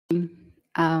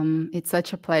It's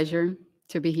such a pleasure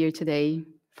to be here today,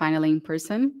 finally in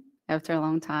person after a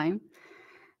long time.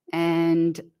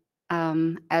 And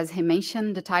as he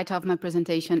mentioned, the title of my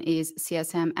presentation is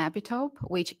CSM-epitope,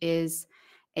 which is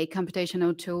a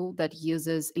computational tool that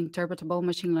uses interpretable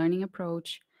machine learning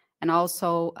approach and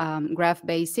also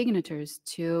graph-based signatures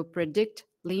to predict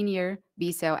linear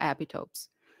B-cell epitopes.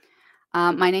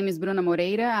 My name is Bruna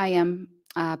Moreira. I am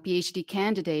a PhD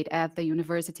candidate at the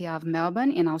University of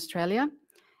Melbourne in Australia.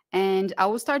 And I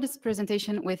will start this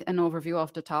presentation with an overview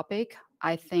of the topic.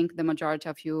 I think the majority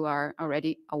of you are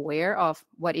already aware of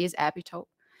what is epitope.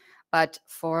 But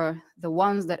for the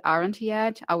ones that aren't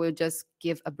yet, I will just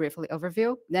give a brief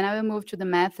overview. Then I will move to the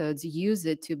methods used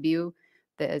to build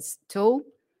this tool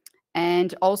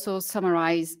and also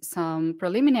summarize some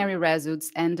preliminary results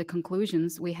and the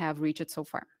conclusions we have reached so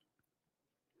far.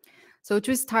 So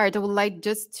to start, I would like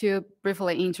just to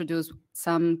briefly introduce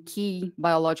some key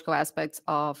biological aspects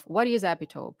of what is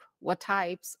epitope, what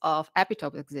types of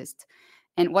epitope exist,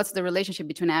 and what's the relationship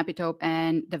between epitope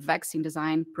and the vaccine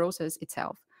design process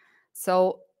itself.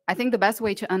 So I think the best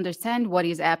way to understand what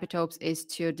is epitopes is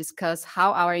to discuss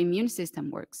how our immune system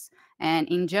works. And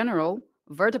in general,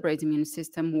 vertebrate immune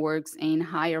system works in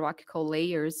hierarchical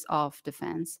layers of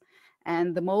defense.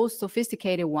 And the most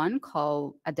sophisticated one,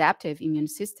 called adaptive immune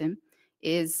system,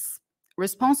 is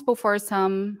responsible for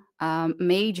some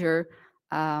major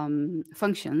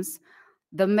functions.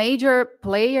 The major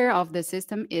player of the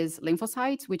system is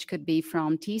lymphocytes, which could be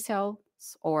from T cells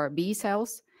or B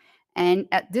cells. And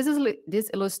at this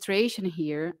illustration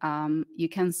here, you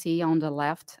can see on the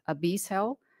left a B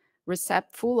cell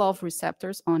full of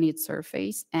receptors on its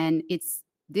surface, and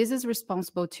this is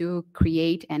responsible to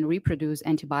create and reproduce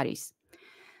antibodies.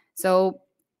 So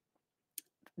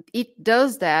it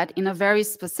does that in a very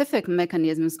specific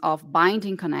mechanisms of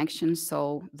binding connections.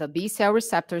 So the B cell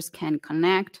receptors can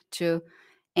connect to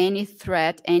any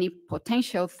threat, any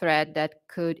potential threat that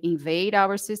could invade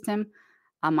our system,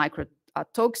 a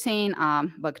toxin,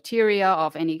 bacteria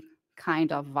of any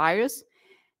kind of virus.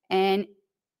 And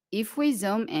if we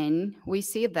zoom in, we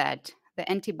see that the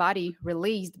antibody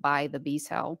released by the B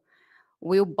cell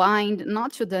will bind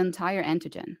not to the entire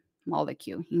antigen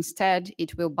molecule. Instead,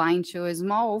 it will bind to a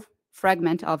small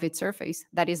fragment of its surface,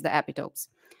 that is the epitopes.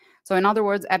 So in other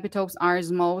words, epitopes are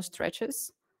small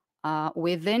stretches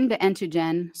within the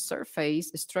antigen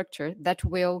surface structure that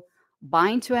will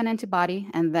bind to an antibody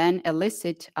and then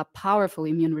elicit a powerful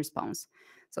immune response.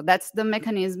 So that's the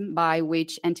mechanism by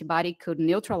which antibody could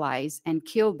neutralize and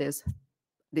kill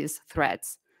these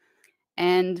threats.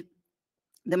 And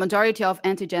the majority of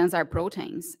antigens are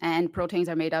proteins, and proteins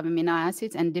are made of amino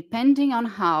acids. And depending on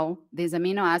how these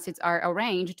amino acids are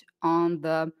arranged on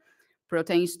the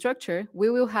protein structure,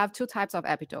 we will have two types of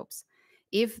epitopes.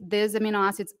 If these amino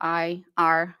acids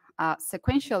are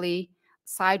sequentially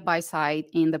side by side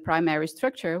in the primary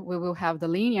structure, we will have the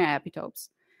linear epitopes,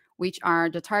 which are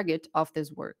the target of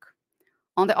this work.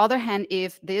 On the other hand,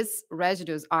 if these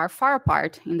residues are far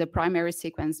apart in the primary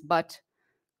sequence, but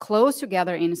close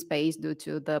together in space due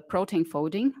to the protein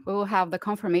folding, we will have the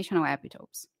conformational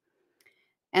epitopes.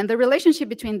 And the relationship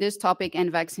between this topic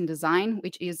and vaccine design,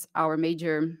 which is our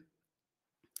major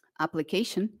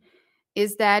application,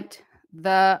 is that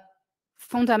the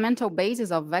fundamental basis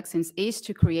of vaccines is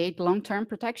to create long-term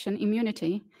protection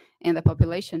immunity in the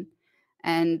population.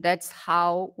 And that's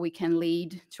how we can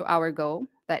lead to our goal,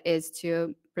 that is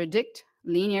to predict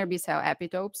linear B-cell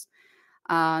epitopes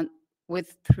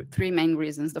with three main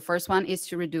reasons. The first one is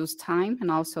to reduce time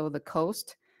and also the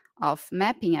cost of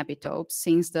mapping epitopes,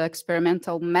 since the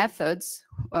experimental methods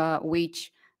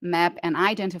which map and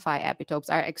identify epitopes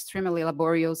are extremely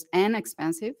laborious and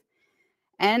expensive.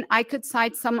 And I could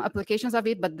cite some applications of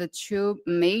it, but the two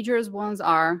major ones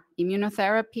are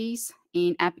immunotherapies,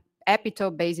 in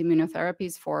epitope-based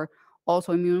immunotherapies for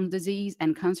autoimmune disease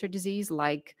and cancer disease,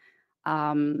 like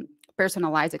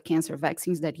personalized cancer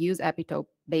vaccines that use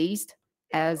epitope-based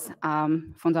as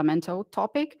fundamental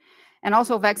topic, and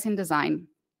also vaccine design.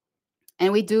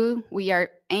 And we are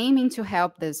aiming to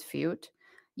help this field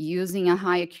using a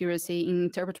high accuracy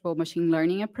interpretable machine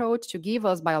learning approach to give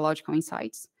us biological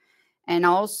insights, and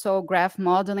also graph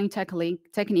modeling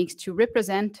techniques to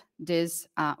represent these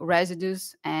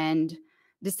residues and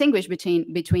distinguish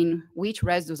between which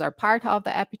residues are part of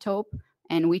the epitope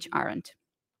and which aren't.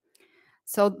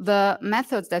 So the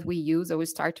methods that we use, I will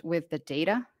start with the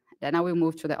data, then I will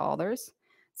move to the others.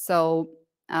 So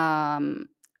in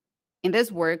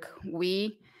this work,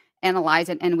 we analyze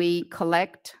it and we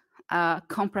collect a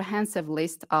comprehensive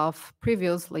list of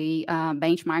previously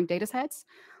benchmark datasets.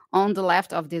 On the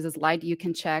left of this slide, you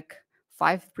can check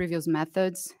 5 previous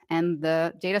methods and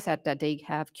the dataset that they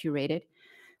have curated.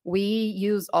 We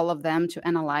use all of them to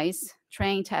analyze,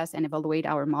 train, test, and evaluate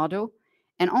our model.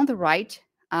 And on the right,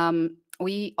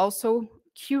 we also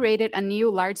curated a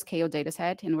new large-scale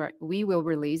dataset, and we will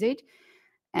release it.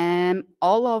 And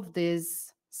all of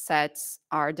these sets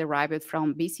are derived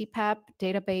from BCPAP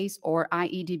database or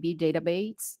IEDB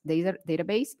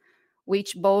database,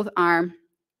 which both are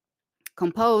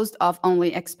composed of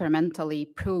only experimentally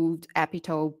proved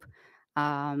epitope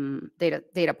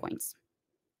data points.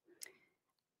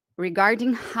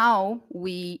 Regarding how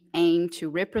we aim to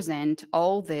represent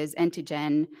all this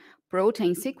antigen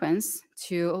protein sequence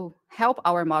to help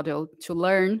our model to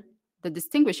learn the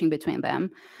distinguishing between them,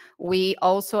 we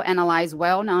also analyze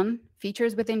well-known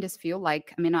features within this field,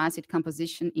 like amino acid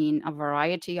composition in a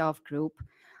variety of groups,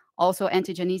 also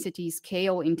antigenicity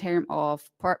scale in terms of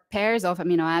pairs of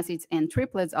amino acids and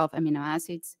triplets of amino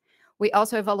acids. We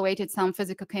also evaluated some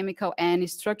physicochemical and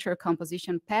structural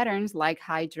composition patterns like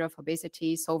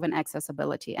hydrophobicity, solvent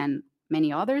accessibility, and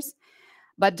many others.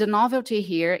 But the novelty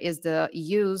here is the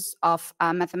use of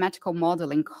a mathematical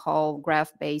modeling called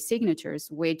graph-based signatures,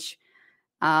 which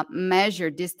measure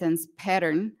distance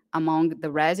pattern among the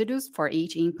residues for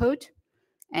each input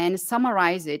and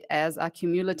summarize it as a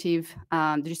cumulative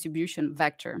distribution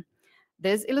vector.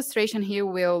 This illustration here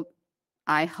will,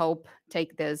 I hope,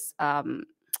 take this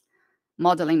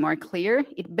modeling more clear.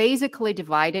 It basically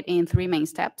divided in 3 main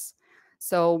steps.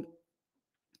 So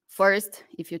first,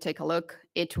 if you take a look,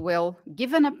 it will,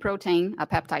 given a protein, a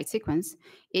peptide sequence,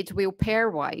 it will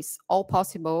pairwise all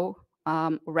possible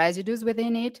residues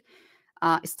within it,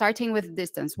 starting with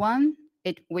distance 1,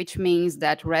 which means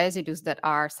that residues that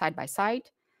are side by side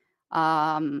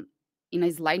in a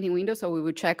sliding window. So we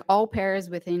will check all pairs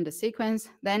within the sequence.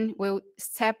 Then we'll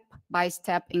step by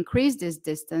step increase this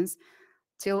distance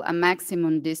till a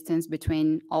maximum distance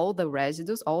between all the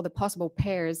residues, all the possible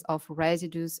pairs of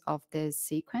residues of this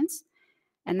sequence.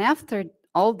 And after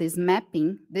all this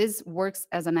mapping, this works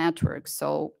as a network.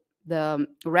 So the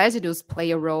residues play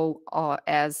a role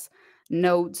as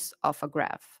nodes of a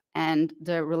graph. And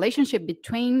the relationship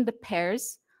between the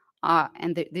pairs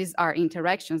these are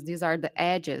interactions, these are the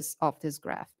edges of this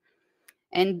graph.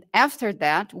 And after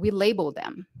that, we label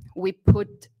them. We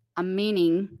put a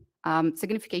meaning,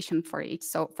 signification for each.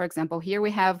 So for example, here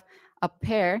we have a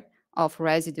pair of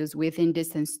residues within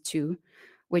distance 2,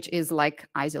 which is like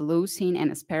isoleucine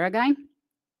and asparagine.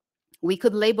 We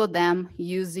could label them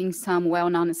using some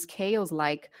well-known scales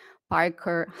like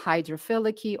Parker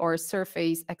hydrophilic or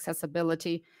surface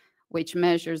accessibility, which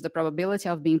measures the probability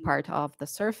of being part of the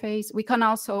surface. We can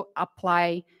also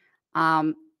apply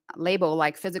label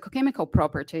like physicochemical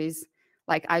properties,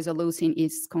 like isoleucine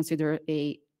is considered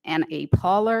an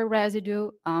apolar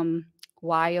residue,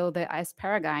 while the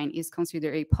asparagine is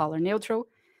considered a polar neutral.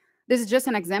 This is just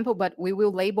an example, but we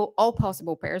will label all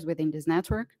possible pairs within this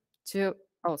network to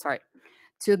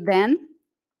then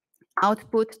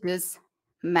output this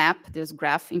map, this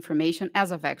graph information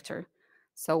as a vector.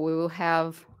 So we will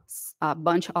have a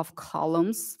bunch of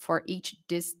columns for each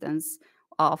distance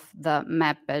of the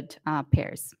mapped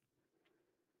pairs.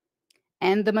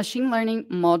 And the machine learning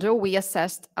model, we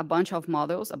assessed a bunch of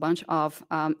models, a bunch of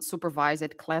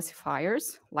supervised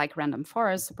classifiers, like random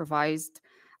forest,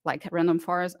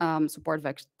 support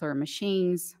vector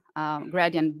machines,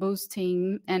 gradient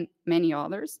boosting, and many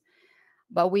others.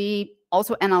 But we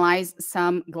also analyzed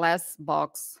some glass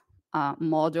box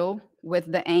model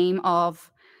with the aim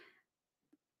of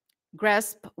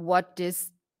grasp what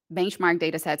these benchmark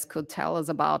data sets could tell us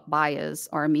about bias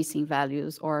or missing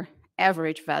values or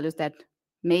average values that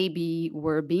maybe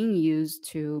were being used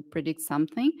to predict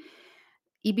something.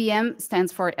 EBM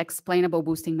stands for explainable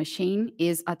boosting machine,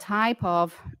 is a type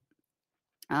of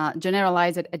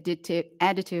generalized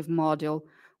additive model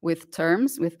with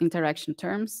terms, with interaction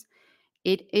terms.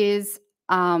 It is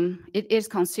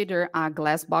considered a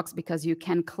glass box because you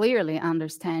can clearly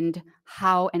understand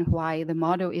how and why the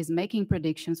model is making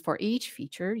predictions for each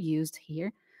feature used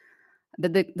here.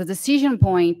 The decision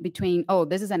point between, oh,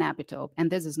 this is an epitope and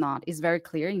this is not, is very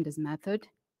clear in this method.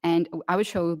 And I will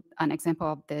show an example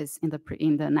of this in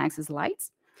the next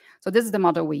slides. So this is the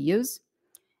model we use.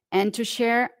 And to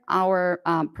share our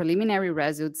preliminary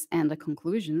results and the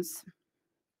conclusions,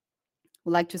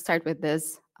 we'd like to start with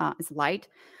this slide,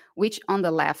 which on the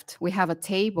left, we have a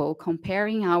table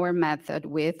comparing our method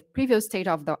with previous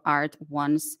state-of-the-art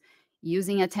ones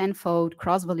using a 10-fold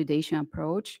cross-validation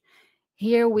approach.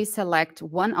 Here we select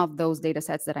one of those data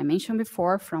sets that I mentioned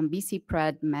before from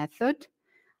BCPRED method.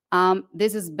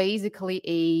 This is basically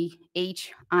a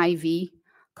HIV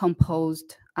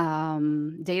composed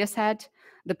data set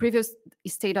The previous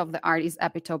state of the art is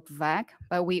epitope VAC,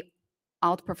 but we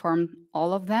outperformed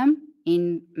all of them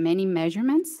in many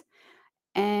measurements.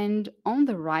 And on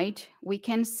the right, we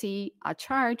can see a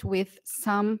chart with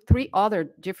some 3 other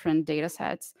different data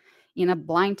sets in a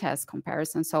blind test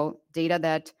comparison. So data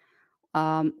that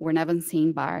were never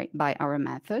seen by our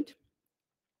method.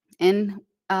 And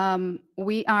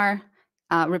we are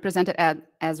represented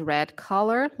as red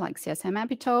color, like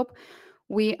CSM-epitope.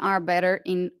 We are better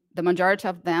in the majority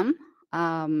of them,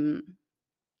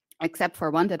 except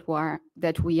for one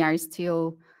that we are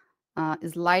still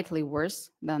slightly worse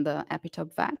than the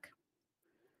epitope VAC.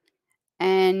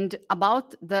 And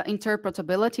about the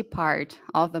interpretability part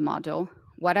of the model,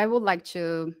 what I would like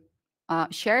to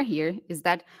share here is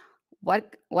that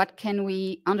what can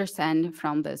we understand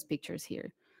from these pictures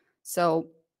here? So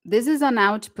this is an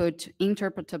output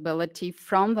interpretability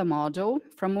from the model.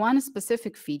 From one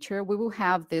specific feature, we will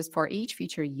have this for each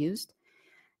feature used.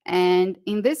 And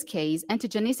in this case,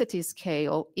 antigenicity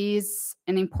scale is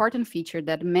an important feature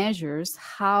that measures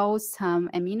how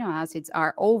some amino acids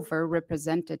are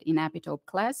overrepresented in epitope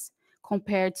class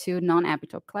compared to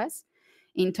non-epitope class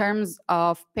in terms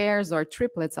of pairs or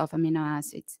triplets of amino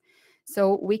acids.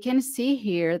 So we can see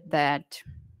here that,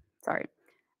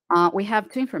 we have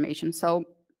 2 information. So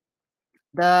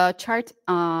the chart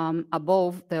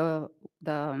above the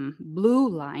blue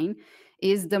line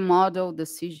is the model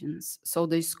decisions. So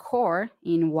the score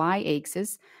in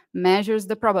y-axis measures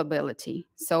the probability.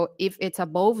 So if it's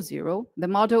above 0, the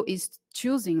model is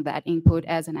choosing that input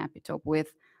as an epitope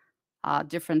with a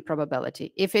different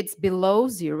probability. If it's below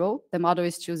 0, the model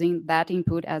is choosing that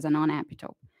input as a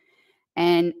non-epitope.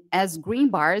 And as green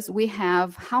bars, we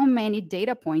have how many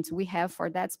data points we have for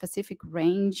that specific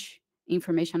range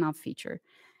information of feature.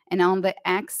 And on the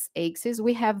x-axis,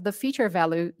 we have the feature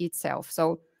value itself.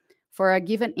 So for a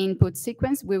given input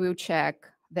sequence, we will check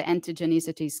the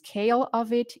antigenicity scale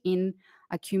of it in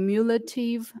a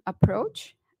cumulative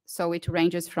approach. So it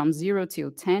ranges from 0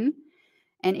 to 10.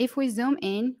 And if we zoom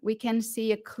in, we can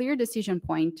see a clear decision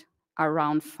point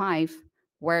around 5,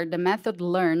 where the method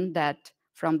learned that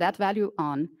from that value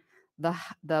on,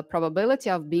 the probability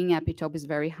of being epitope is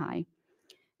very high.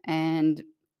 And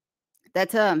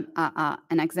that's an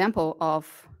example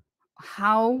of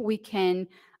how we can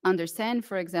understand,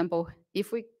 for example,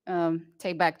 if we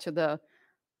take back to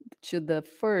the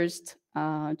first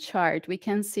chart, we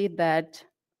can see that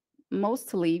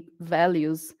mostly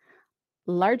values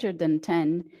larger than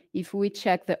 10, if we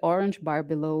check the orange bar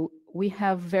below, we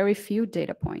have very few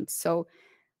data points. So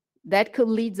that could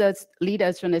lead us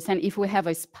to understand if we have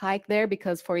a spike there,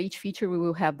 because for each feature we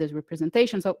will have this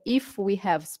representation. So if we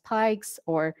have spikes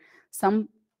or some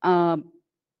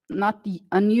not the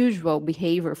unusual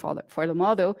behavior for the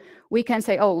model, we can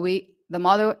say, oh, the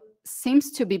model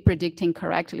seems to be predicting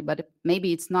correctly, but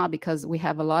maybe it's not, because we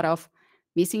have a lot of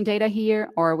missing data here,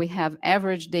 or we have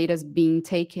average data being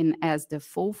taken as the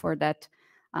full for that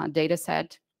data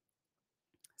set.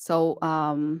 So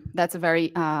that's a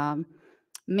very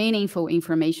meaningful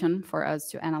information for us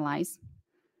to analyze.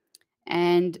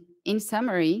 And in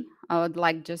summary, I would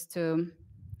like just to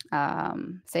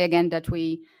say again that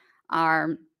we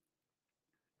are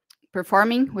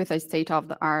performing with a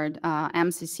state-of-the-art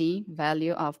MCC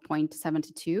value of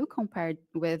 0.72 compared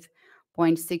with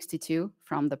 0.62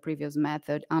 from the previous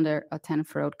method under a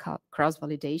 10-fold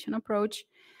cross-validation approach.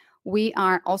 We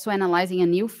are also analyzing a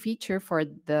new feature for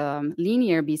the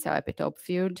linear B-cell epitope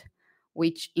field,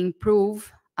 which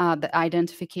improve the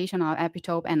identification of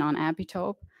epitope and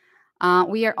non-epitope.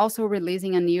 We are also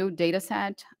releasing a new data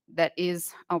set that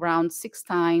is around 6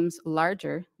 times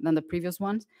larger than the previous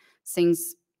ones,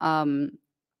 since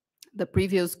the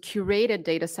previous curated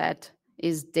data set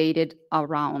is dated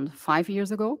around 5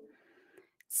 years ago.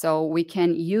 So we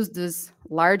can use this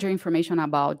larger information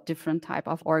about different type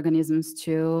of organisms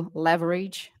to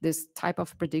leverage this type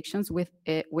of predictions with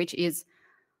it, which is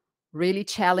really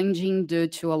challenging due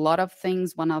to a lot of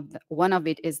things. One of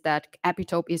it is that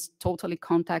epitope is totally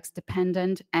context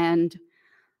dependent, and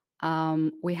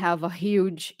we have a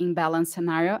huge imbalance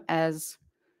scenario, as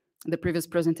the previous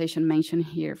presentation mentioned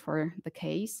here for the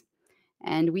case.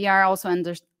 And we are also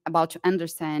about to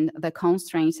understand the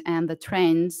constraints and the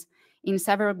trends in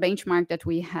several benchmarks that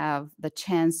we have the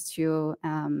chance to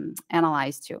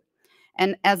analyze too.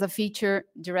 And as a feature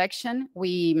direction,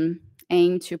 we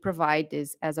aim to provide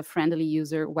this as a friendly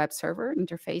user web server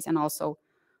interface and also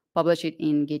publish it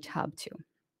in GitHub too.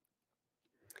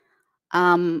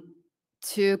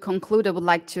 To conclude, I would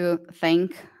like to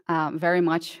thank very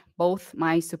much both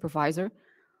my supervisor.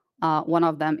 One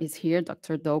of them is here,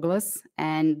 Dr. Douglas,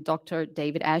 and Dr.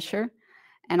 David Asher.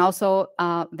 and also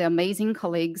the amazing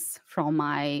colleagues from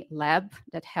my lab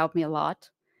that helped me a lot.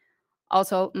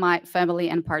 Also, my family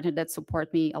and partner that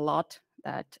support me a lot.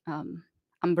 That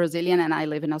I'm Brazilian and I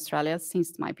live in Australia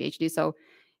since my PhD, so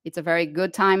it's a very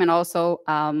good time and also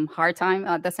hard time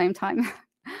at the same time.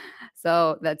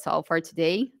 So that's all for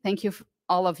today. Thank you,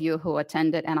 all of you who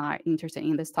attended and are interested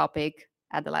in this topic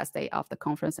at the last day of the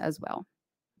conference as well.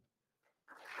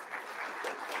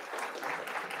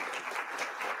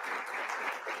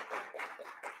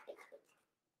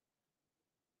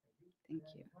 Thank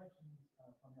you.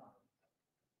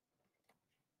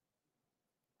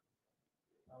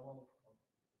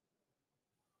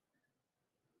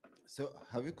 So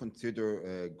have you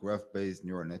considered graph-based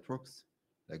neural networks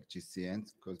like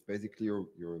GCNs? Because basically you're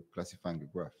classifying a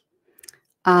graph.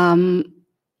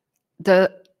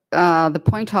 The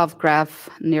point of graph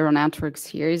neural networks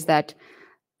here is that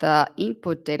the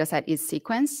input data set is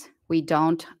sequence. We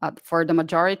don't, for the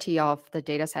majority of the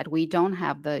data set, we don't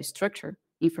have the structure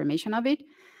information of it.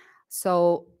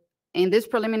 So in this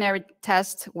preliminary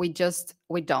test, we don't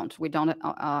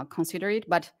consider it,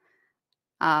 but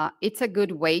it's a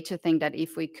good way to think that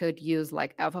if we could use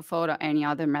like AlphaFold or any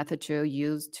other method to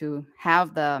use to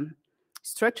have the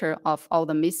structure of all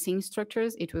the missing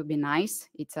structures, it would be nice.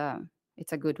 It's a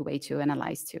good way to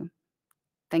analyze too.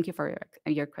 Thank you for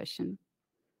your question.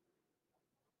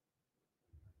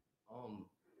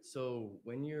 So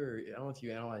when I don't know if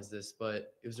you analyzed this,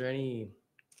 but is there any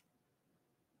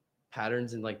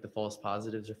patterns in like the false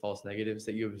positives or false negatives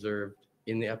that you observed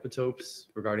in the epitopes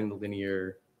regarding the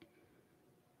linear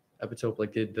epitope?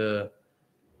 Like did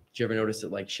you ever notice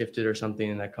it like shifted or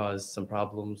something and that caused some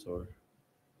problems? Or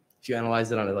if you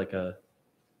analyze it on like a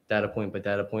data point by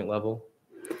data point level?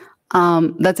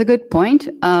 That's a good point.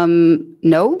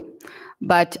 No,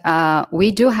 but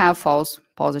we do have false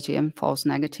positive and false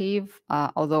negative.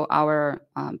 Although our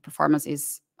performance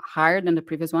is higher than the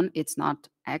previous one, it's not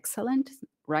excellent,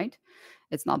 right?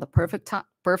 It's not the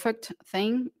perfect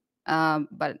thing.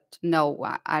 But no,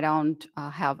 I don't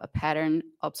have a pattern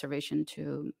observation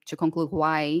to conclude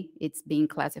why it's being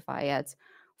classified as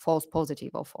false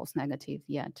positive or false negative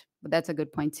yet. But that's a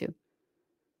good point too.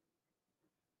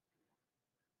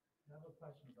 I have a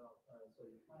question about, so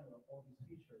you find all these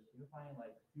features, do you find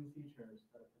like few features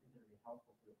that are particularly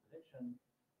helpful for the prediction,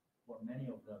 or many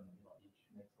of them, each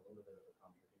makes a little bit of a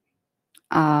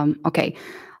contribution? Okay,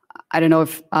 I don't know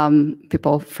if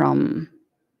people from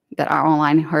that are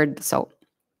online heard. So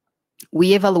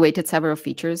we evaluated several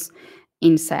features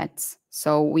in sets.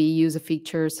 So we use a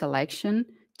feature selection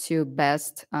to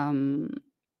best to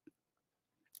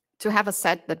have a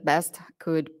set that best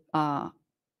could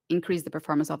increase the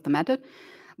performance of the method.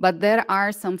 But there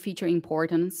are some feature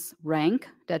importance rank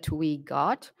that we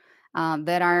got.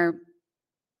 There are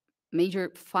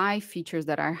major 5 features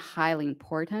that are highly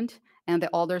important, and the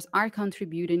others are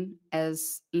contributing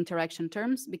as interaction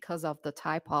terms because of the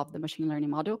type of the machine learning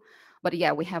model. But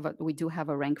yeah, we do have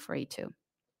a rank for it too.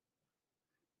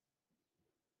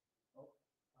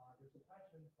 There's a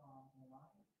question from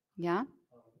online. Yeah.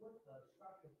 What's the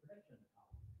structural prediction about?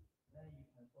 Then you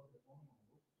can focus only on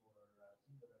loops or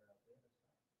singular data set,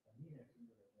 a linear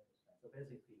singular data set. So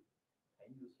basically,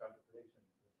 can you use structural prediction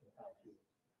to help you?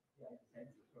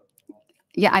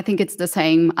 Yeah, I think it's the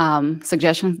same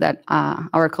suggestions that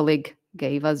our colleague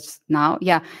gave us now.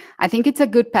 Yeah, I think it's a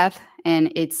good path,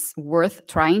 and it's worth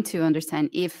trying to understand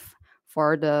if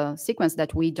for the sequence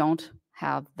that we don't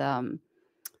have the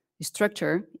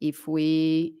structure, if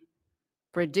we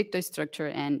predict the structure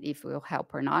and if it will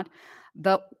help or not.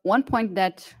 The one point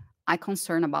that I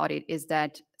concern about it is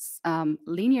that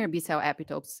linear B-cell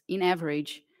epitopes, in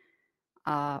average,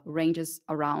 ranges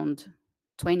around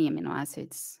 20 amino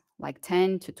acids, like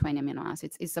 10 to 20 amino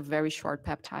acids. It's a very short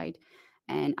peptide.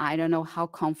 And I don't know how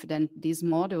confident these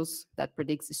models that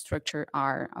predicts the structure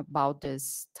are about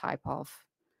this type of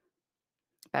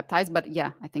peptides. But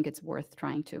yeah, I think it's worth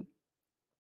trying to.